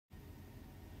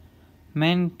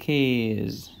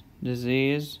Menkes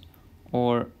disease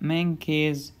or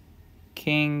Menkes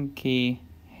kinky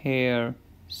hair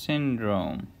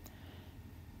syndrome.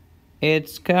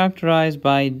 It's characterized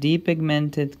by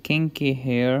depigmented kinky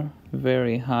hair,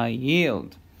 very high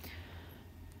yield.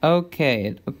 Okay,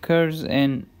 it occurs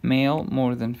in male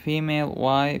more than female.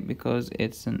 Why? Because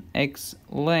it's an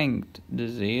X-linked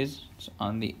disease. It's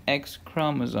on the X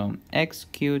chromosome,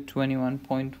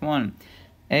 XQ21.1.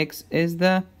 X is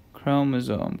the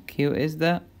chromosome, Q is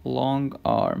the long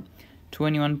arm,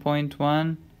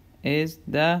 21.1 is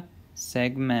the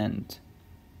segment.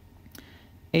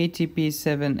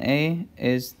 ATP7A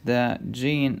is the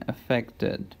gene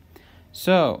affected.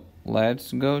 So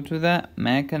let's go to the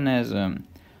mechanism.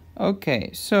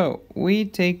 Okay, so we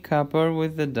take copper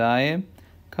with the diet.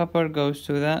 Copper goes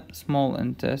to the small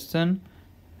intestine.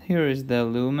 Here is the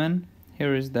lumen.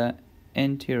 Here is the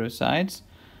enterocytes.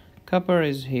 Copper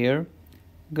is here.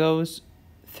 Goes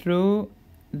through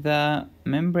the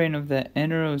membrane of the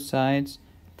enterocytes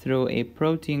through a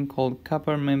protein called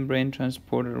copper membrane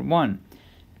transporter 1.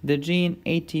 The gene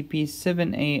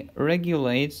ATP7A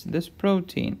regulates this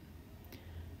protein.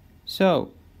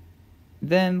 So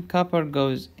then copper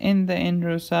goes in the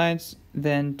enterocytes,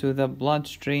 then to the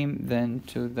bloodstream, then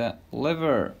to the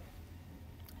liver.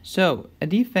 So a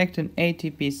defect in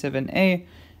ATP7A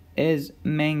is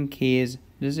Menkes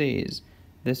disease.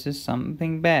 This is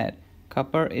something bad.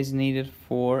 Copper is needed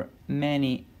for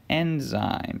many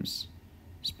enzymes,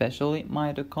 especially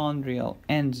mitochondrial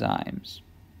enzymes.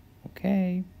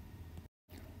 Okay.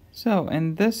 So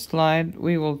in this slide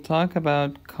we will talk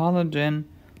about collagen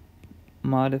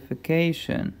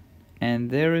modification, and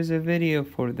there is a video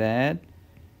for that.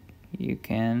 You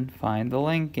can find the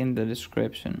link in the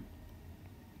description.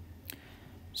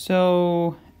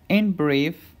 So in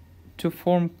brief, to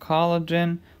form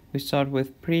collagen we start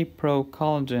with pre-pro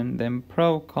collagen, then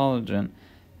pro collagen,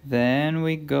 then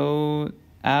we go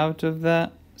out of the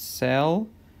cell.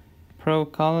 Pro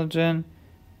collagen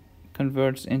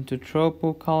converts into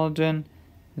tropo collagen,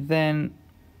 then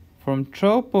from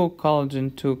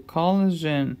tropocollagen to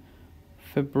collagen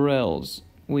fibrils,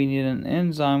 we need an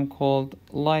enzyme called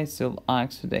lysyl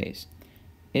oxidase.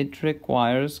 It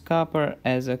requires copper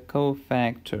as a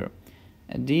cofactor.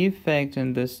 A defect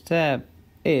in this step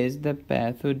is the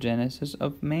pathogenesis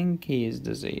of Menkes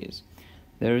disease.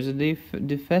 There is a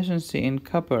deficiency in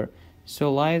copper,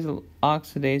 so lysyl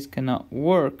oxidase cannot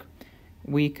work.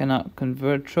 We cannot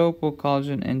convert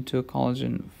tropocollagen into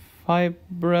collagen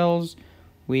fibrils.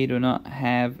 We do not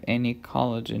have any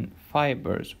collagen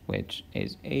fibers, which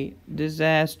is a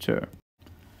disaster.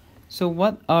 So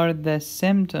what are the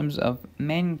symptoms of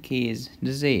Menkes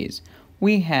disease?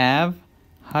 We have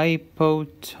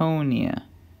hypotonia.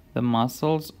 The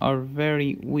muscles are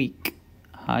very weak.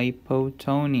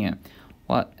 Hypotonia.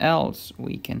 What else?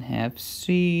 We can have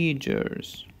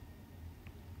seizures.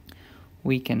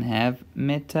 We can have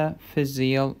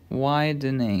metaphyseal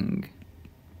widening.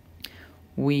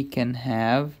 We can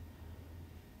have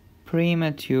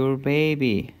premature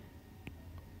baby.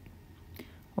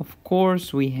 Of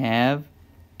course, we have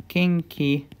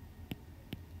kinky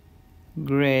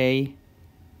gray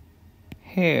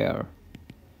hair.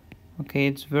 Okay,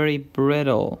 it's very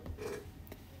brittle.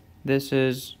 This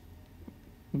is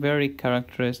very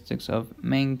characteristics of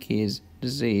Menkes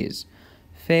disease.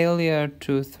 Failure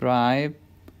to thrive,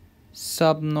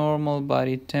 subnormal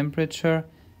body temperature,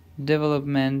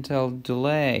 developmental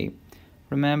delay.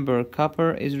 Remember,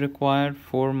 copper is required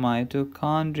for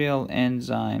mitochondrial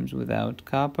enzymes. Without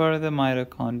copper, the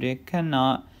mitochondria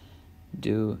cannot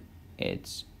do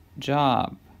its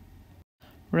job.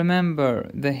 Remember,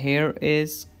 the hair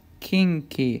is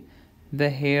kinky. The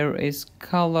hair is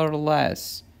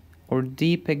colorless or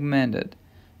depigmented.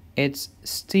 It's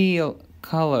steel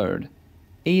colored,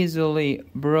 easily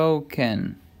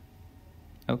broken.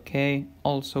 Okay,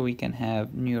 also we can have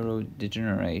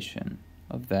neurodegeneration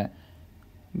of the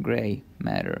gray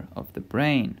matter of the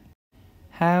brain.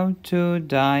 How to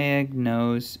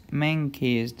diagnose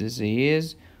Menkes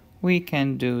disease? We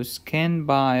can do skin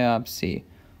biopsy.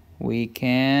 We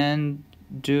can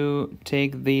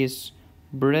take these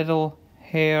brittle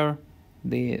hair,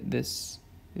 these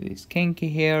kinky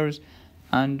hairs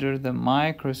under the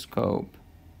microscope.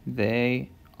 They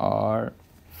are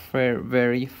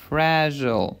very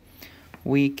fragile.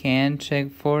 We can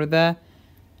check for the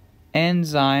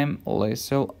enzyme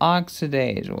lysyl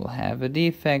oxidase. We'll have a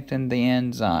defect in the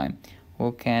enzyme.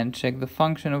 We can check the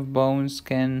function of bone,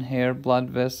 skin, hair, blood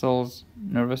vessels,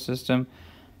 nervous system,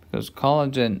 because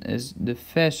collagen is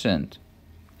deficient.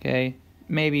 Okay,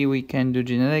 maybe we can do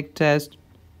genetic test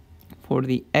for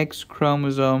the X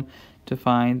chromosome to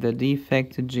find the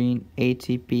defect gene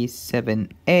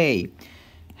ATP7A.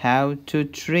 How to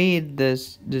treat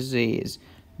this disease?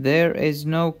 There is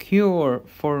no cure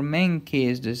for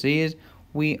Menkes disease.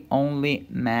 We only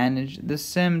manage the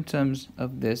symptoms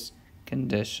of this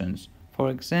conditions. For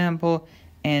example,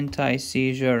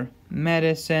 anti-seizure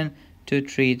medicine to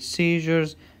treat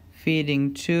seizures,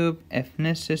 feeding tube if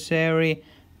necessary,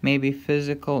 maybe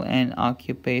physical and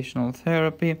occupational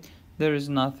therapy. There is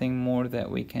nothing more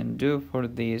that we can do for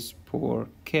these poor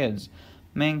kids.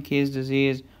 Menkes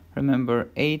disease, remember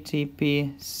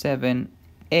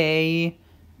ATP7A,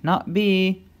 not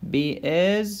B. B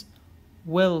is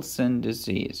Wilson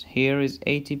disease. Here is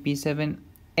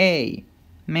ATP7A.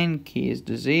 Menkes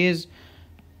disease.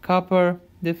 Copper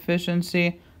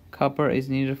deficiency. Copper is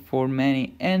needed for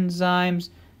many enzymes,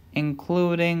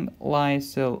 including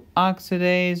lysyl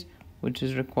oxidase, which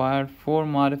is required for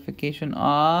modification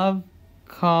of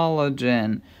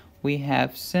collagen. We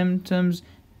have symptoms.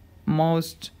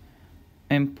 Most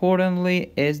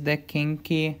importantly is the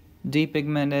kinky,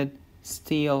 depigmented,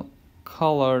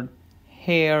 steel-colored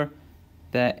hair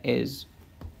that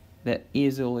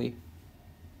easily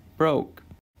broke.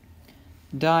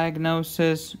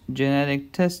 Diagnosis,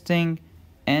 genetic testing,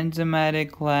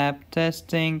 enzymatic lab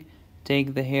testing.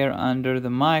 Take the hair under the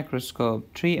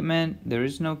microscope. Treatment, there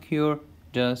is no cure,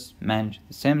 just manage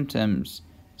the symptoms.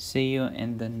 See you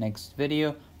in the next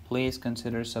video. Please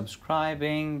consider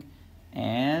subscribing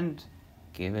and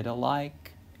give it a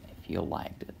like if you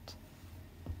liked it.